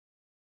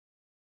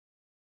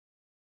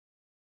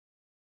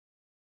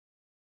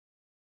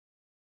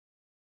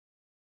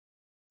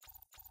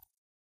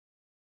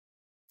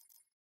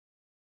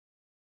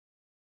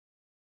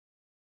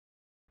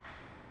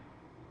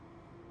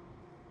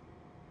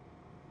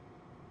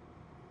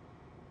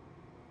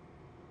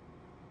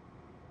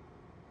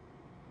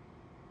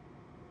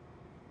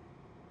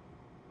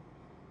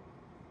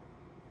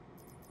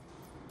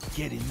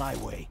get in my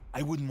way.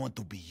 I wouldn't want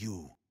to be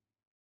you.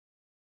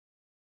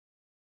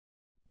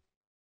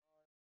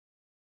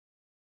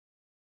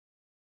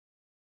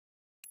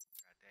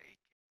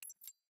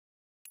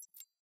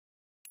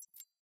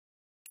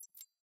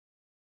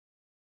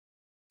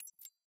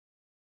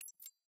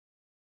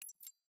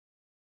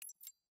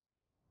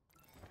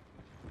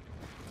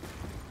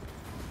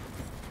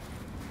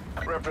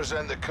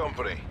 Represent the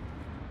company.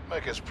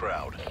 Make us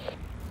proud.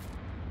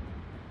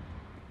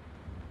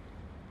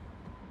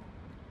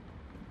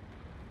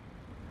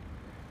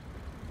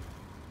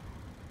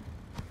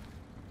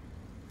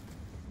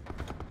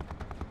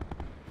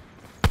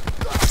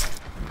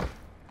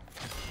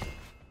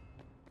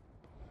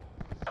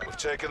 We've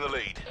taken the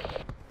lead.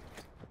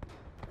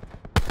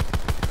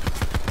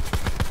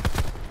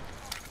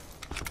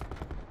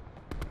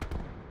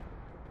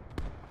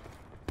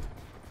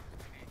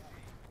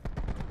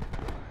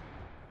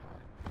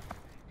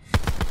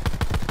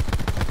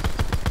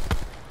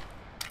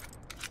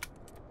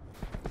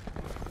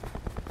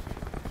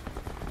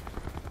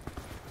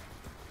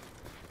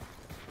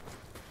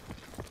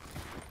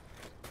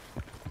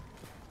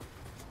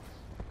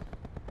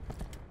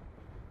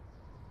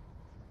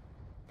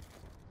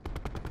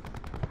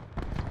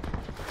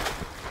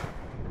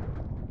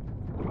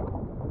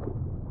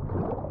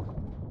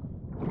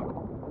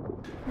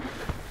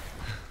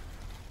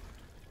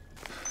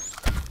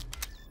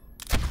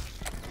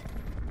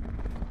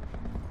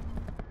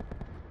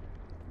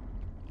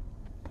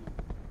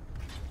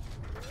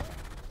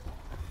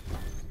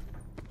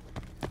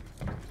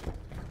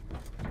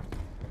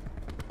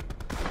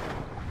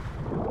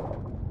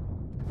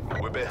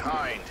 We're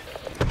behind.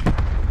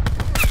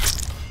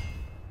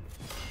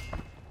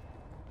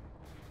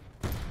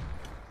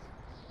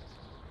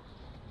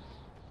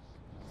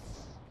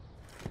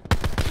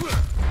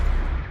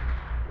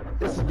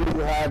 This is dude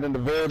hiding in the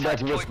very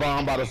back of his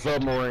spawn by the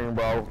submarine,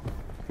 bro.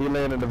 He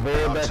laying in the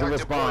very back of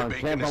his spawn,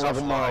 camping like a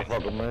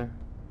motherfucker, man.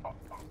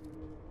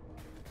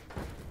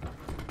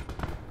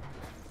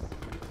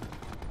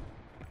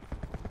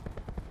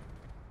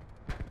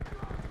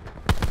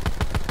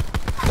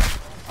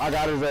 I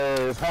got his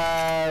ass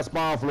high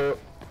spawn flip.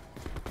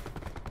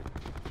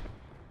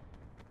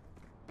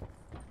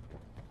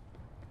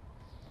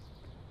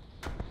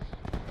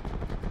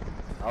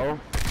 Oh.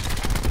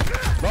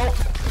 Nope.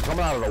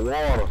 Coming out of the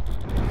water.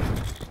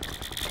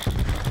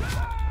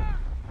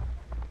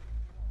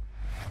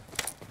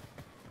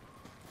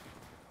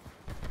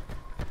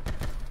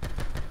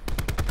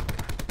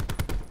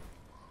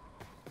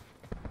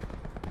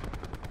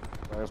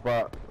 Same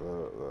spot.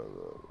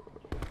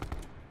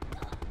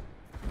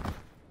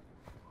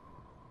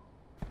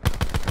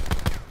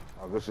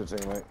 Oh, good shit,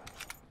 teammate.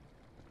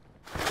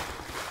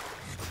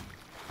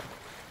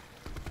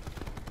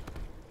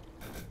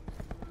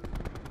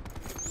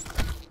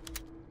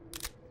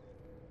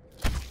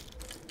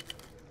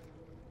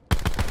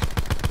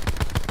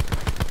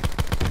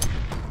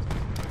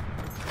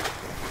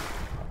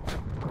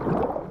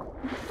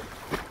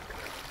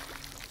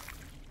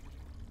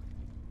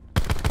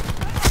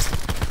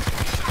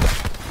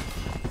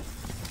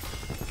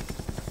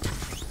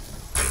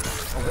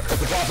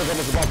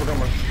 It's a bomber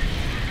coming.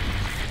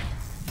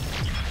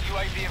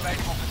 UAV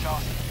available for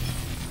task.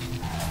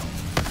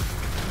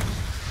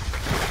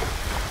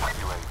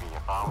 UAV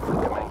above,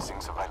 commencing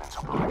surveillance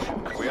operation.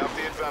 We have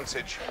the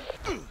advantage.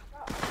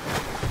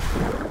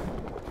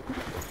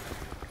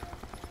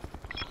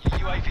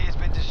 UAV has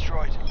been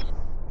destroyed.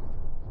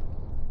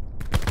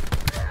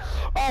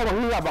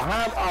 Oh, he got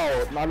behind.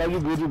 Oh, no, no, you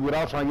good, you good.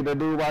 I was trying to get that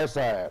dude right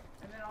side.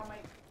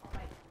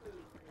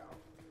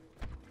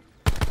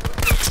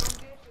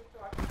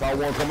 Got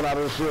one coming out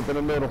of the ship in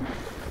the middle.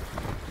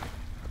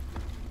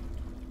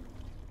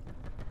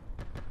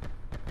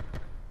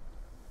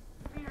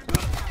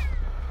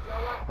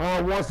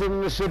 Oh, one sitting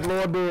in the ship,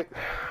 Lord Dick.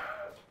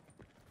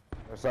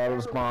 That's out of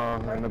the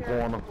spawn in the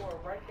corner.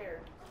 Right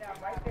there. Yeah,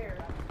 right there.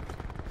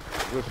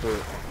 Good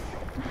shit.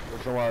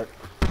 Which one right?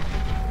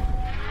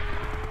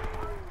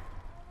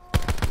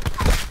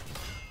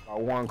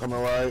 Got one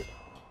coming right.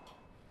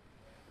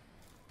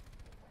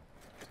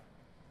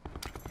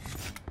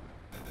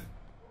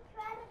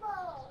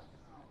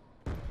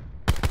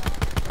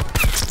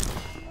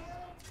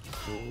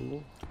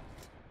 Two.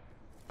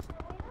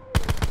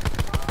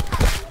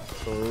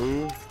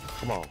 Three.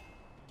 Come on.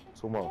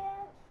 Two more.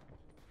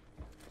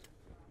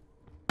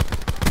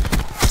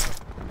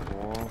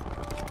 One.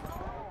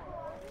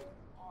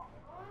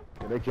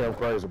 Yeah, they kept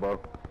crazy, bro.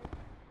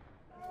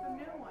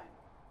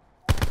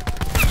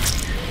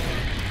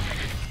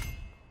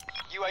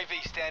 UAV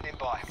standing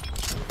by.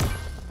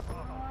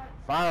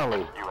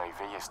 Finally.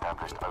 UAV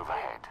established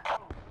overhead.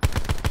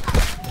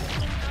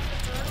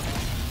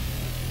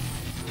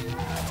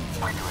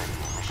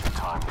 UAV mission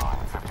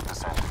timeline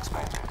 50%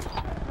 expended.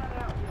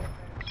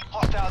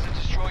 Hostiles have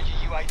destroyed your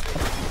UAV.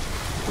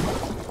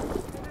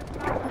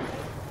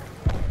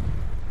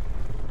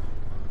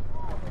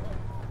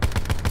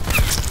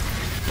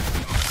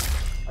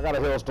 I got a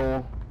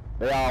hailstorm.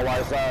 They all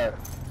right side.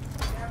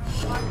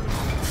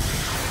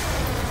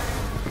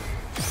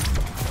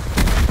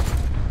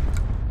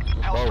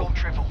 Hellstorm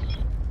triple.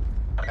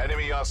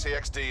 Enemy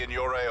RCXD in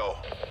your AO.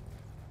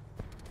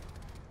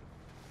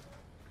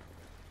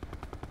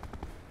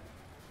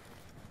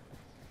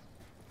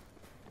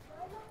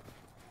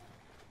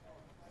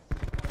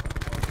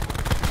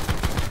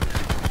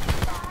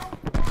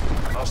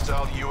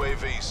 Hostile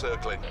UAV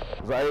circling.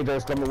 There's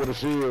AJ's coming with a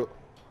shield.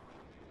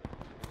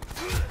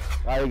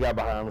 He got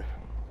behind me.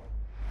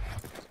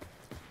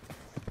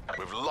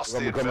 We've lost Let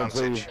the me come and see.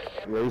 advantage.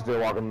 Yeah, he's still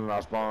walking in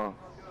our spawn.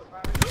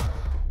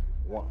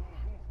 One.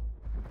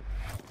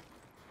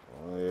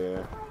 Oh,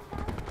 yeah.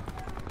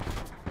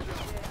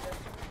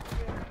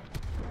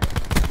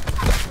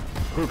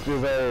 Cooked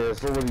his ass.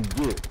 So what he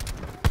get?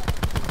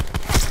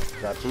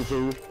 Got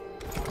 2-2.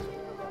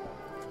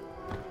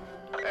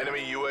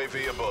 Enemy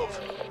UAV above.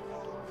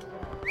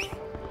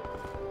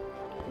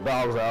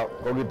 Dogs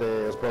out. Go get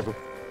their ass, puppy.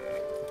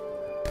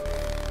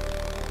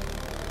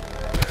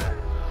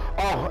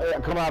 Oh, yeah,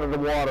 come out of the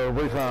water.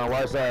 Recon,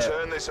 right side.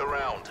 Turn this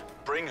around.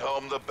 Bring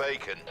home the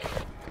bacon.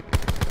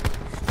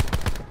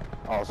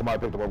 Oh, somebody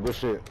picked him up. Good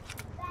shit.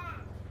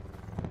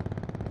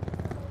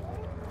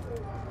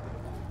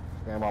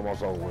 Game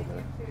almost over with,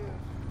 man.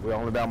 We're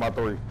only down by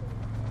 3.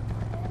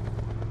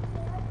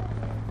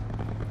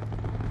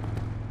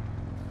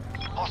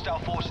 Hostile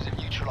forces have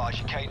neutralized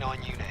your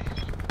K9 unit.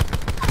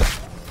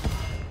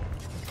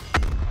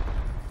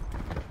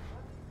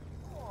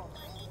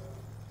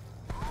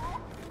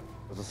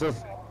 It's a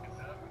system.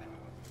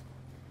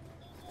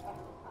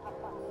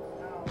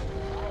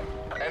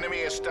 Enemy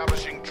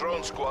establishing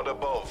drone squad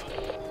above.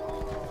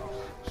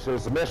 Shit,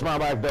 it's a mesh mine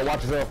back there.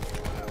 Watch yourself.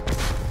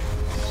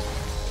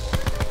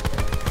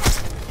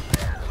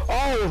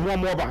 Oh, there's one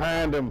more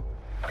behind him.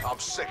 I'm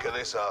sick of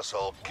this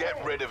asshole.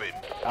 Get rid of him.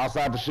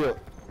 Outside the ship.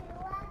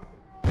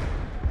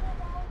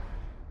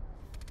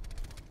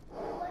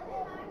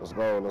 Let's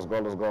go, let's go,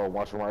 let's go.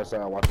 Watch from right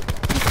side, watch it.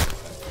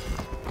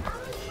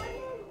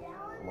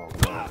 Come on,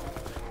 come on.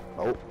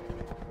 Nope.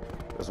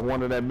 There's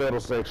one in that middle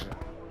section.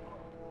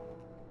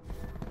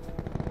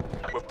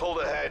 We've pulled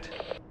ahead.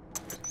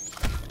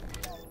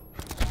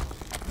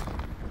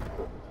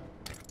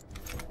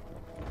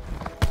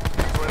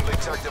 Friendly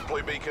TAC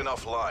deploy beacon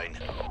offline.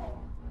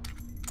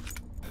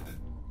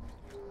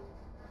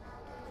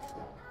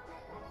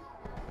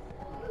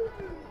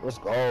 Let's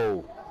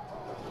go.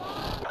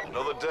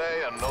 Another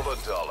day, another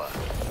dollar.